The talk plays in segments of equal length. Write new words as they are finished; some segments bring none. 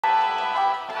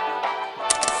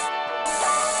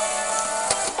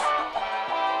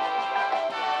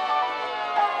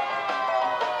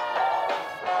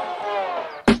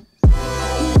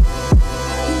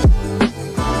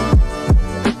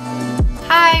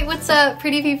what's up,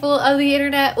 pretty people of the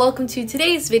internet? Welcome to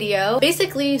today's video.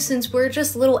 Basically, since we're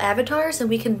just little avatars and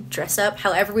we can dress up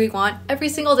however we want every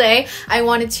single day, I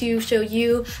wanted to show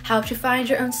you how to find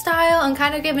your own style and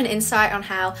kind of give an insight on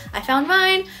how I found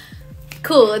mine.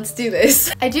 Cool, let's do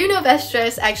this. I do know Best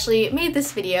Dress actually made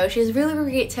this video. She has really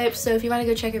great tips, so if you want to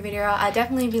go check her video out, I'll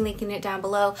definitely be linking it down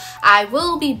below. I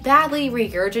will be badly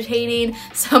regurgitating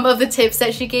some of the tips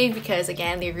that she gave because,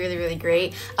 again, they're really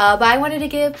great. But I wanted to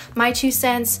give my 2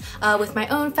 cents with my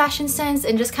own fashion sense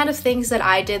and just kind of things that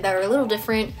I did that are a little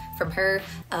different from her.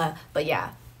 But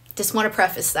yeah. Just want to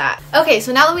preface that. Okay,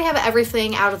 so now that we have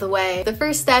everything out of the way, the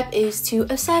first step is to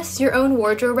assess your own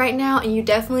wardrobe right now, and you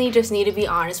definitely just need to be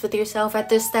honest with yourself at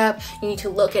this step. You need to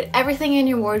look at everything in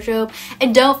your wardrobe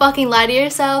and don't fucking lie to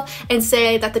yourself and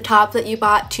say that the top that you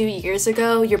bought 2 years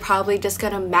ago, you're probably just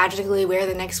gonna magically wear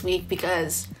the next week,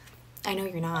 because I know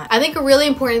you're not. I think a really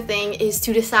important thing is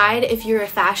to decide if you're a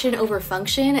fashion over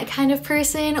function kind of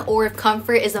person or if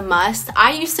comfort is a must.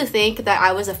 I used to think that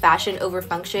I was a fashion over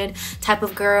function type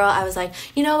of girl. I was like,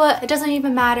 you know what, it doesn't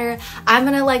even matter. I'm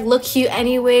gonna like look cute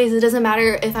anyways. It doesn't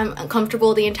matter if I'm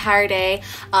uncomfortable the entire day.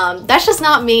 That's just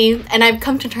not me, and I've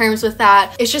come to terms with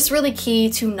that. It's just really key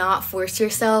to not force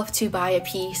yourself to buy a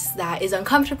piece that is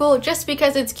uncomfortable just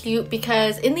because it's cute,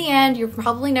 because in the end, you're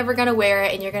probably never gonna wear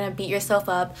it and you're gonna beat yourself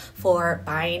up for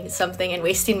buying something and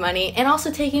wasting money and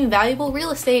also taking valuable real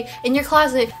estate in your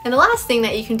closet. And the last thing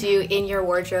that you can do in your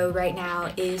wardrobe right now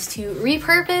is to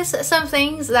repurpose some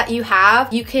things that you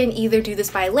have. You can either do this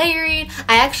by layering.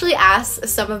 I actually asked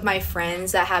some of my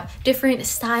friends that have different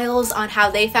styles on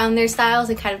how they found their styles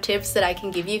and kind of tips that I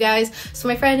can give you guys. So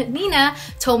my friend Nina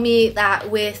told me that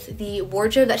with the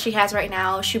wardrobe that she has right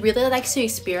now, she really likes to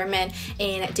experiment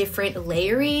in different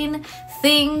layering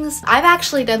things. I've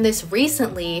actually done this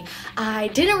recently. I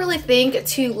didn't really think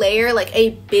to layer like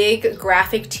a big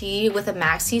graphic tee with a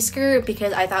maxi skirt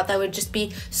because I thought that would just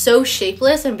be so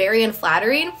shapeless and very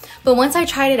unflattering. But once I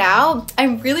tried it out,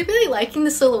 I'm really liking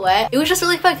the silhouette. It was just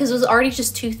really fun because it was already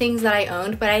just 2 things that I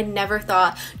owned, but I never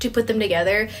thought to put them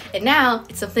together. And now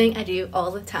it's something I do all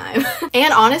the time.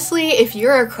 And honestly, if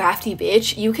you're a crafty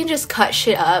bitch, you can just cut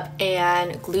shit up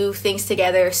and glue things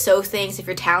together, sew things if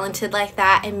you're talented like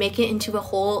that, and make it into a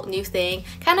whole new thing.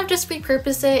 Kind of just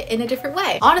repurpose it in a different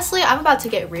way. Honestly, I'm about to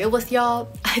get real with y'all.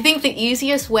 I think the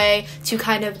easiest way to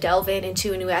kind of delve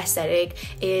into a new aesthetic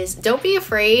is don't be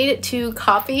afraid to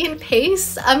copy and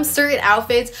paste certain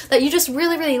outfits that you just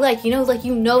really like. You know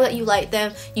that you like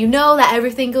them. You know that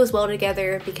everything goes well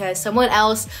together because someone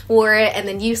else wore it and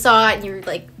then you saw it and you're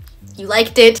like, you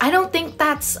liked it. I don't think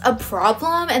that's a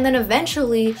problem, and then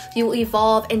eventually you'll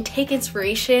evolve and take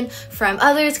inspiration from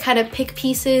others, kind of pick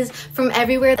pieces from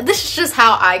everywhere. This is just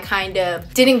how I kind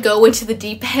of didn't go into the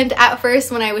deep end at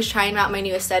first when I was trying out my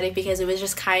new aesthetic, because it was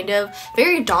just kind of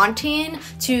very daunting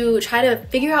to try to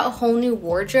figure out a whole new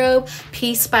wardrobe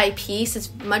piece by piece.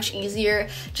 It's much easier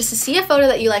just to see a photo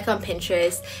that you like on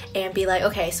Pinterest and be like,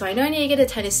 okay, so I know I need to get a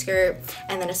tennis skirt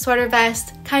and then a sweater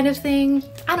vest kind of thing.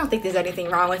 I don't think there's anything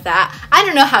wrong with that. I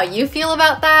don't know how you feel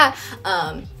about that,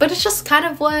 but it's just kind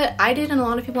of what I did and a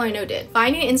lot of people I know did.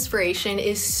 Finding inspiration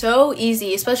is so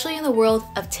easy, especially in the world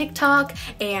of TikTok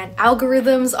and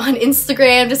algorithms on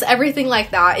Instagram, just everything like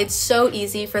that. It's so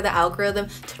easy for the algorithm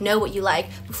to know what you like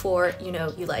before you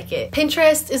know you like it.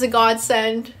 Pinterest is a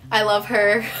godsend. I love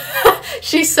her.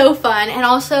 She's so fun. And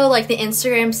also like the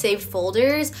Instagram saved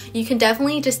folders, you can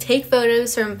definitely just take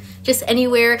photos from just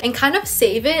anywhere and kind of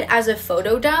save it as a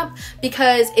photo dump,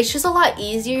 because it's just a lot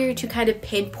easier to kind of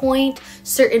pinpoint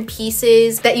certain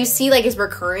pieces that you see like is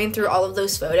recurring through all of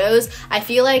those photos. I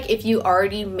feel like if you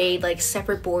already made like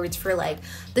separate boards for like,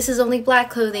 this is only black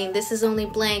clothing, this is only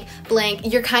blank,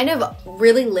 you're kind of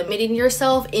really limiting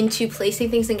yourself into placing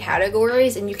things in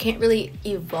categories and you can't really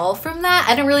evolve from that.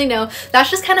 I don't really know.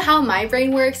 That's just kind of how my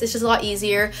brain works. It's just a lot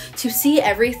easier to see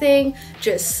everything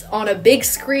just on a big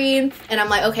screen. And I'm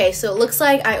like, okay, so it looks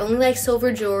like I only like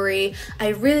silver jewelry. I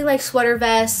really like sweater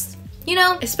vests. You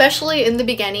know, especially in the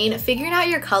beginning, figuring out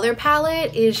your color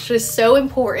palette is just so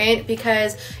important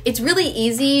because it's really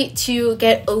easy to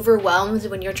get overwhelmed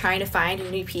when you're trying to find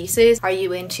new pieces. Are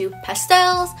you into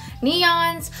pastels,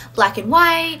 neons, black and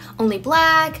white, only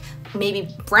black, maybe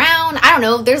brown? I don't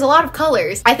know, there's a lot of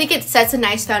colors. I think it sets a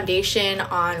nice foundation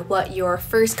on what your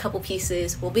first couple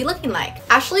pieces will be looking like.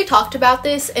 Ashley talked about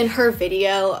this in her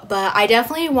video, but I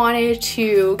definitely wanted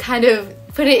to kind of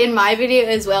put it in my video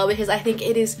as well because I think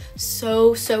it is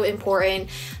so important,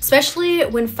 especially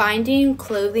when finding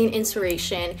clothing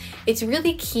inspiration. It's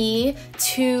really key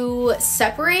to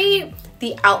separate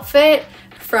the outfit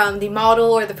from the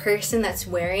model or the person that's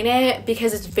wearing it,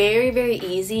 because it's very, very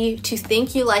easy to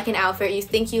think you like an outfit, you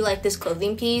think you like this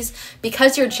clothing piece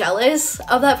because you're jealous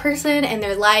of that person and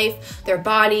their life, their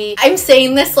body. I'm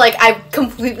saying this like I've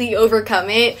completely overcome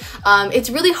it. It's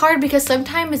really hard because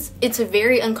sometimes it's a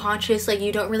very unconscious, like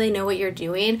you don't really know what you're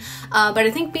doing. But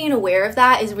I think being aware of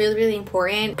that is really, really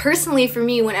important. Personally, for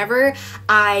me, whenever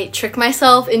I trick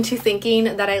myself into thinking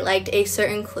that I liked a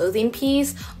certain clothing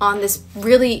piece on this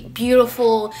really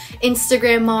beautiful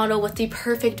Instagram model with the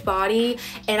perfect body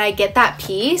and I get that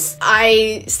piece,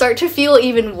 I start to feel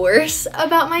even worse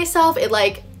about myself. It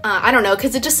like, I don't know,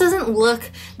 because it just doesn't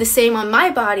look the same on my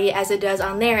body as it does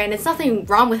on there, and it's nothing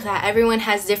wrong with that. Everyone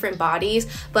has different bodies,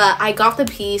 but I got the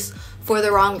piece for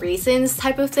the wrong reasons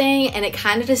type of thing, and it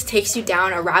kind of just takes you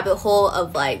down a rabbit hole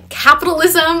of like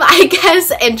capitalism, I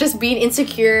guess, and just being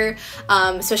insecure,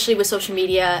 especially with social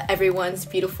media. Everyone's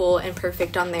beautiful and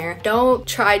perfect on there. Don't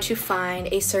try to find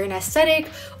a certain aesthetic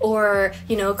or,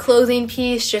 you know, clothing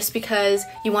piece just because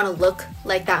you want to look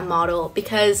like that model,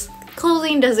 because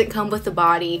clothing doesn't come with the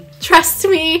body. Trust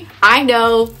me, I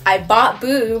know, I bought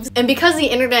boobs. And because the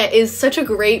internet is such a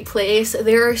great place,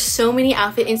 there are so many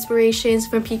outfit inspirations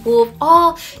from people of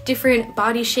all different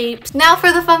body shapes. Now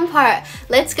for the fun part,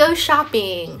 let's go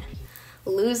shopping.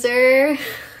 Loser.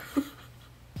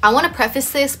 I want to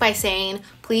preface this by saying,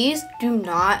 please do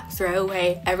not throw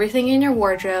away everything in your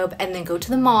wardrobe and then go to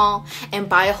the mall and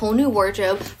buy a whole new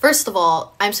wardrobe. First of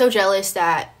all, I'm so jealous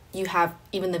that you have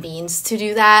even the means to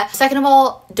do that. Second of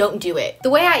all, don't do it. The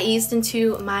way I eased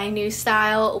into my new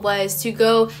style was to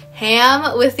go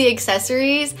ham with the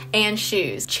accessories and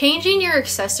shoes. Changing your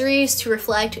accessories to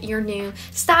reflect your new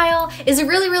style is a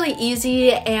really, really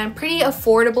easy and pretty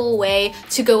affordable way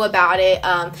to go about it.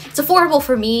 It's affordable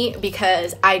for me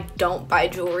because I don't buy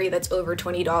jewelry that's over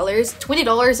 $20.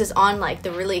 $20 is on like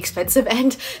the really expensive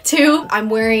end too. I'm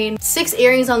wearing 6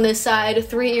 earrings on this side,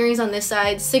 3 earrings on this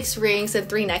side, 6 rings, and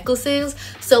 3 necklaces.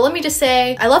 So let me just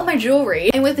say, I love my jewelry.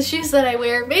 And with the shoes that I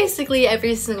wear basically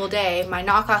every single day, my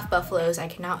knockoff Buffaloes, I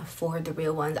cannot afford the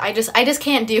real ones. I just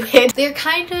can't do it. They're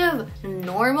kind of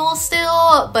normal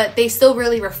still, but they still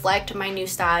really reflect my new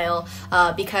style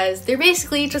because they're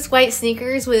basically just white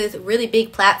sneakers with really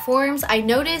big platforms. I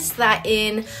noticed that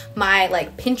in my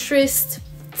like Pinterest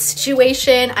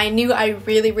situation, I knew I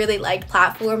really, really liked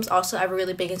platforms. Also, I have a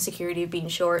really big insecurity of being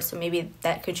short, so maybe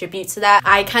that contributes to that.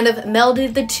 I kind of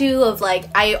melded the two of like,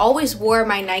 I always wore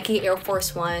my Nike Air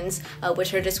Force Ones,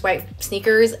 which are just white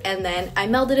sneakers, and then I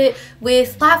melded it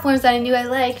with platforms that I knew I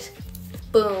liked.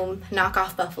 Boom,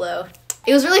 knockoff Buffalo.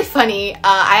 It was really funny.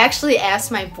 I actually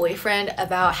asked my boyfriend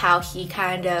about how he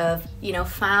kind of, you know,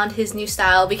 found his new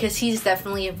style, because he's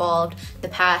definitely evolved the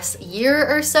past year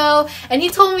or so. And he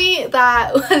told me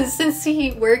that since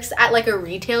he works at like a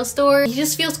retail store, he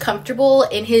just feels comfortable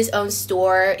in his own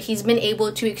store. He's been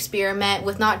able to experiment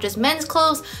with not just men's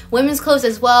clothes, women's clothes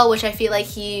as well, which I feel like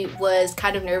he was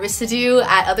kind of nervous to do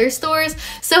at other stores.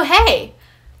 So hey,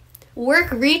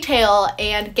 work retail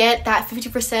and get that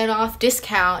 50% off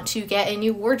discount to get a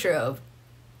new wardrobe.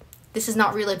 This is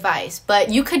not real advice, but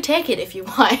you could take it if you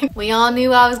want. We all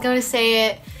knew I was going to say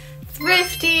it.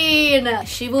 Thrifting!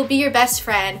 She will be your best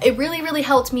friend. It really, really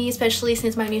helped me, especially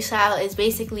since my new style is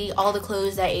basically all the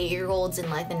clothes that 8-year-olds in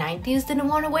like the 90s didn't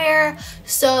want to wear.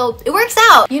 So it works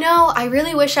out. You know, I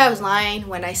really wish I was lying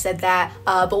when I said that,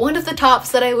 but one of the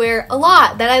tops that I wear a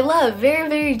lot, that I love very,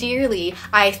 very dearly,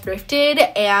 I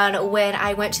thrifted, and when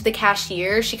I went to the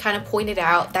cashier, she kind of pointed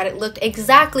out that it looked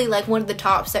exactly like one of the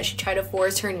tops that she tried to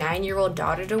force her 9-year-old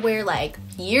daughter to wear like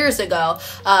years ago,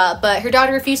 but her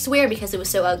daughter refused to wear because it was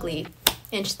so ugly.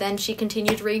 And then she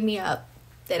continued to ring me up.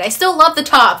 I still love the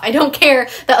top. I don't care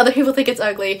that other people think it's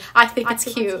ugly. I think it's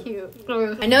cute.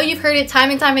 I know you've heard it time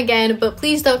and time again, but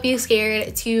please don't be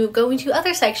scared to go into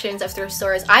other sections of thrift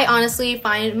stores. I honestly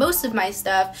find most of my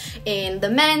stuff in the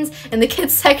men's and the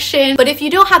kids section. But if you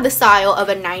don't have the style of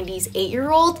a 90s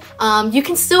 8-year-old, you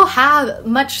can still have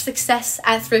much success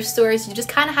at thrift stores. You just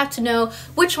kind of have to know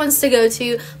which ones to go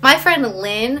to. My friend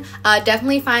Lynn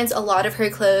definitely finds a lot of her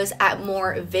clothes at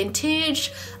more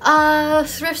vintage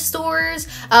thrift stores.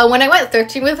 When I went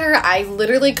thrifting with her, I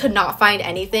literally could not find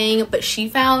anything, but she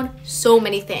found so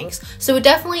many things. So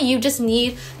definitely you just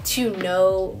need to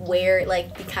know where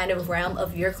like the kind of realm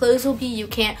of your clothes will be. You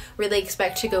can't really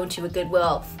expect to go into a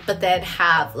Goodwill but then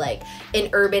have like an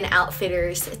Urban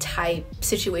Outfitters type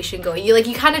situation going.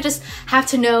 You kind of just have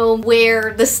to know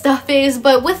where the stuff is,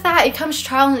 but with that it comes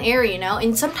trial and error, you know,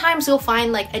 and sometimes you'll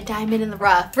find like a diamond in the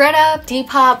rough. ThredUp,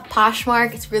 Depop,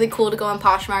 Poshmark. It's really cool to go on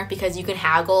Poshmark because you can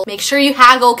haggle. Make sure you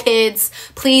haggle, kids.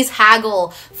 Please haggle.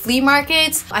 Flea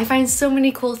markets, I find so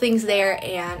many cool things there,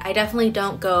 and I definitely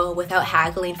don't go without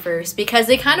haggling first because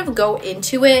they kind of go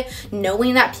into it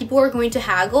knowing that people are going to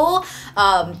haggle.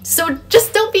 So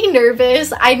just don't be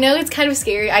nervous. I know it's kind of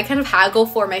scary. I kind of haggle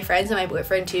for my friends and my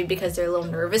boyfriend too because they're a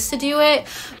little nervous to do it,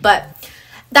 but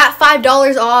that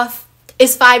 $5 off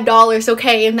is $5,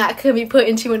 okay, and that could be put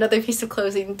into another piece of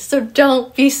clothing, so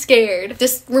don't be scared.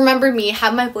 Just remember me,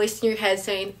 have my voice in your head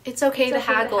saying it's okay to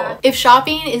haggle. If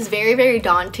shopping is very, very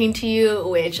daunting to you,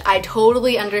 which I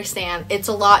totally understand, it's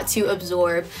a lot to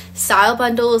absorb, style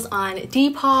bundles on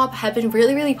Depop have been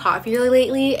really, really popular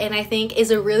lately, and I think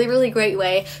is a really, really great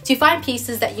way to find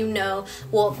pieces that you know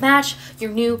will match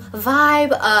your new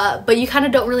vibe, but you kind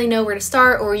of don't really know where to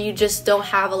start, or you just don't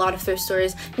have a lot of thrift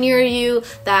stores near you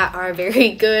that are very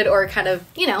good, or kind of,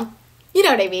 you know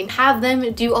what I mean. Have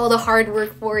them do all the hard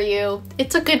work for you.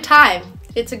 It's a good time.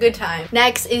 It's a good time.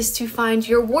 Next is to find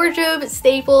your wardrobe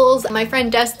staples. My friend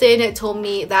Dustin told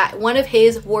me that one of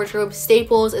his wardrobe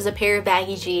staples is a pair of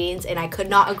baggy jeans, and I could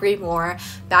not agree more.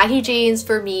 Baggy jeans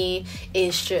for me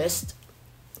is just,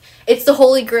 it's the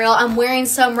holy grail. I'm wearing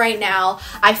some right now.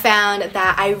 I found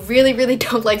that I really, really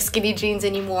don't like skinny jeans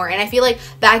anymore, and I feel like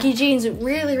baggy jeans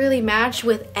really, really match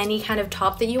with any kind of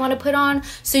top that you want to put on,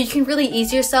 so you can really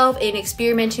ease yourself in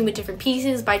experimenting with different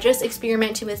pieces by just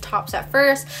experimenting with tops at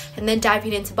first and then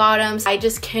diving into bottoms. I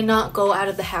just cannot go out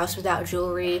of the house without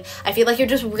jewelry. I feel like it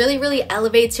just really, really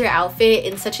elevates your outfit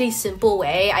in such a simple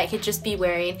way. I could just be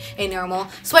wearing a normal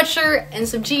sweatshirt and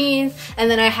some jeans,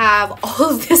 and then I have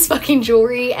all of this fucking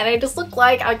jewelry, and I just look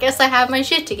like, I guess I have my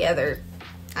shit together.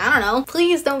 I don't know.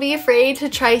 Please don't be afraid to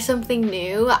try something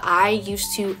new. I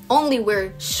used to only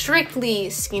wear strictly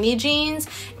skinny jeans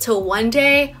till one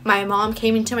day my mom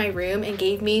came into my room and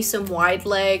gave me some wide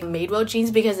leg Madewell jeans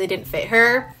because they didn't fit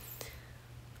her.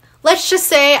 Let's just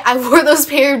say I wore those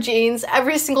pair of jeans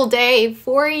every single day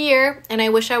for a year, and I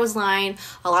wish I was lying.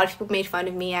 A lot of people made fun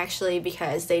of me actually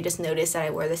because they just noticed that I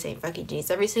wore the same fucking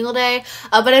jeans every single day,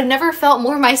 but I've never felt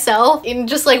more myself in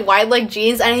just like wide leg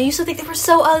jeans, and I used to think they were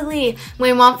so ugly.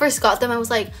 When my mom first got them, I was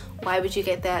like, why would you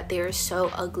get that? They are so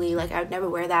ugly, like I would never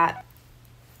wear that.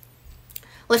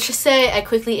 Let's just say I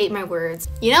quickly ate my words.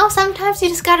 You know, sometimes you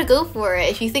just gotta go for it.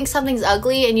 If you think something's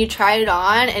ugly and you try it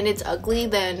on and it's ugly,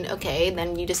 then okay,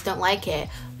 then you just don't like it.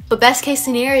 But best case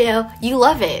scenario, you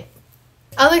love it.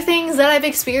 Other things that I've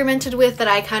experimented with that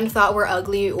I kind of thought were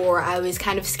ugly or I was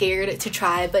kind of scared to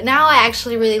try, but now I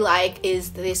actually really like,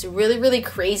 is this really, really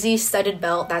crazy studded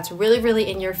belt that's really,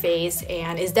 really in your face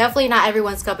and is definitely not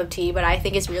everyone's cup of tea, but I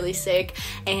think it's really sick.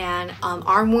 And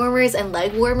arm warmers and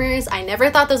leg warmers, I never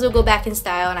thought those would go back in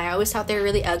style, and I always thought they were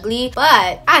really ugly,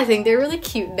 but I think they're really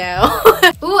cute now.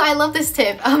 Ooh, I love this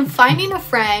tip. Finding a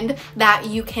friend that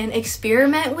you can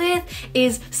experiment with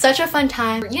is such a fun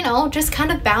time. You know, just kind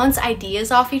of bounce ideas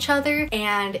off each other,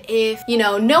 and if you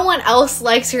know no one else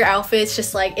likes your outfits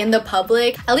just like in the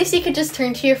public, at least you could just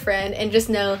turn to your friend and just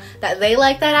know that they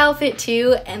like that outfit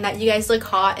too, and that you guys look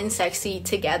hot and sexy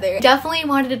together. Definitely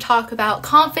wanted to talk about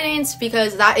confidence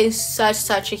because that is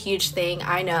such a huge thing,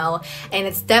 I know, and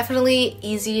it's definitely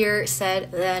easier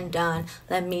said than done.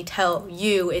 Let me tell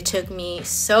you, it took me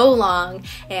so long,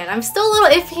 and I'm still a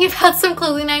little iffy about some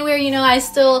clothing I wear. You know, I'm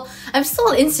still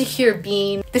an insecure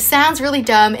being. This sounds really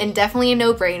dumb and definitely a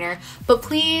no-brainer, but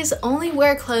please only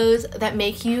wear clothes that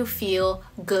make you feel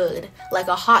good, like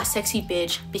a hot sexy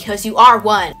bitch, because you are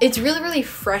one. It's really, really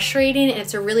frustrating, and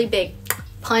it's a really big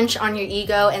punch on your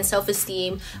ego and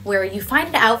self-esteem where you find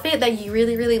an outfit that you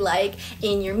really, really like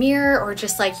in your mirror, or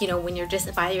just like, you know, when you're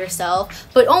just by yourself,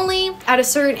 but only at a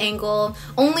certain angle,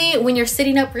 only when you're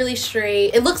sitting up really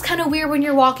straight. It looks kind of weird when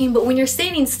you're walking, but when you're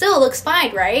standing still, it looks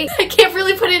fine, right? I can't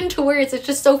really put it into words. It's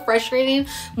just so frustrating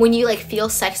when you like feel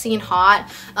sexy and hot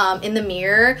in the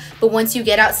mirror, but once you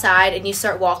get outside and you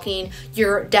start walking,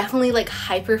 you're definitely like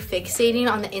hyper fixating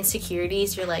on the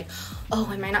insecurities. You're like, oh,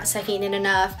 am I not sucking in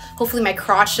enough? Hopefully my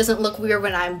crotch doesn't look weird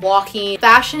when I'm walking.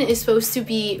 Fashion is supposed to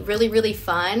be really, really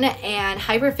fun, and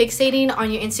hyper-fixating on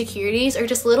your insecurities or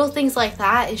just little things like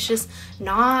that is just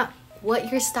not what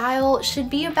your style should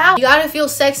be about. You gotta feel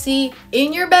sexy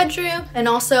in your bedroom and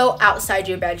also outside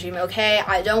your bedroom, okay?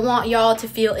 I don't want y'all to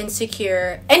feel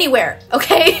insecure anywhere,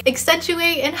 okay?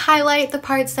 Accentuate and highlight the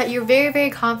parts that you're very, very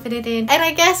confident in, and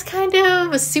I guess kind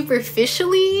of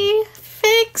superficially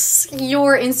fit fix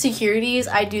your insecurities,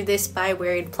 I do this by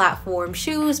wearing platform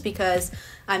shoes because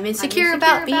I'm insecure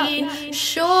about being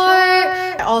short.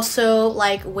 I also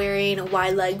like wearing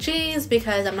wide leg jeans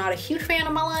because I'm not a huge fan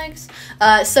of my legs.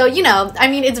 So, you know, I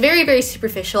mean, it's very, very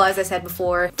superficial, as I said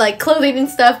before. Like clothing and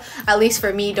stuff, at least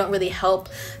for me, don't really help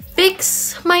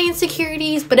fix my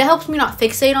insecurities, but it helps me not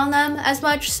fixate on them as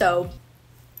much. So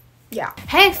yeah.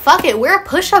 Hey, fuck it, wear a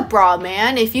push-up bra,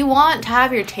 man. If you want to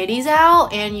have your titties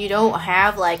out and you don't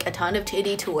have like a ton of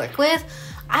titty to work with,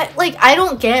 I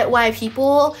don't get why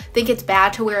people think it's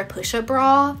bad to wear a push-up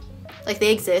bra. Like,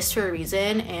 they exist for a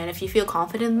reason, and if you feel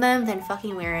confident in them, then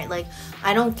fucking wear it. Like,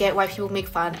 I don't get why people make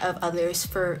fun of others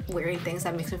for wearing things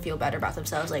that makes them feel better about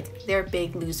themselves. Like, they're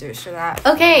big losers for that.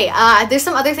 Okay, there's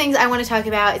some other things I want to talk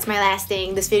about. It's my last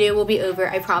thing. This video will be over,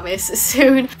 I promise,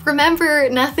 soon. Remember,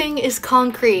 nothing is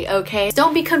concrete, okay?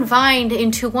 Don't be confined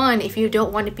into one if you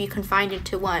don't want to be confined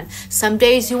into one. Some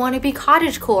days you want to be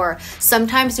cottagecore.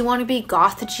 Sometimes you want to be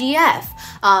goth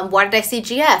GF. Why did I say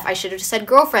GF? I should have just said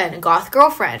girlfriend, goth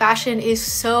girlfriend. Fashion is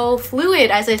so fluid,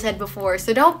 as I said before,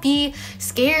 so don't be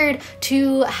scared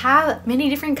to have many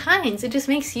different kinds. It just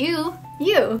makes you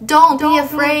you. Don't be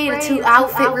afraid to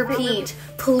outfit repeat.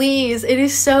 Please, it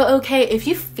is so okay. If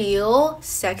you feel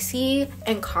sexy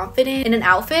and confident in an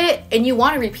outfit and you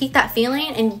want to repeat that feeling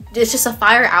and it's just a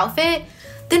fire outfit,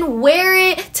 then wear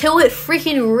it till it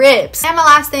freaking rips. And my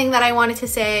last thing that I wanted to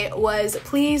say was,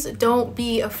 please don't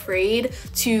be afraid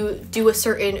to do a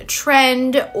certain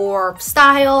trend or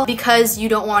style because you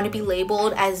don't want to be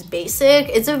labeled as basic.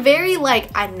 It's a very like,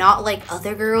 I'm not like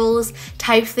other girls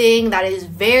type thing that is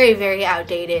very, very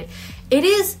outdated. It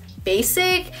is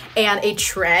basic and a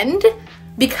trend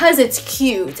because it's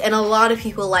cute and a lot of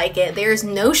people like it. There's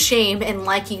no shame in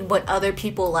liking what other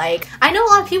people like. I know a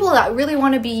lot of people that really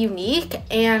want to be unique,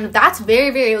 and that's very,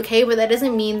 very okay, but that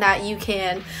doesn't mean that you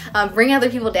can bring other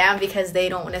people down because they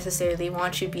don't necessarily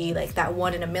want you to be like that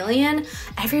one in a million.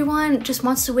 Everyone just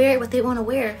wants to wear what they want to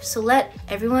wear, so let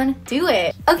everyone do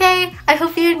it. Okay, I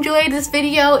hope you enjoyed this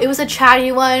video. It was a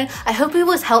chatty one. I hope it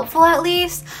was helpful at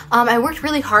least. I worked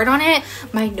really hard on it.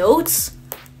 My notes,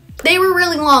 they were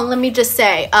really long, let me just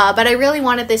say, but I really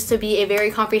wanted this to be a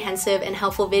very comprehensive and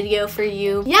helpful video for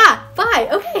you. Yeah, bye.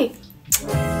 Okay.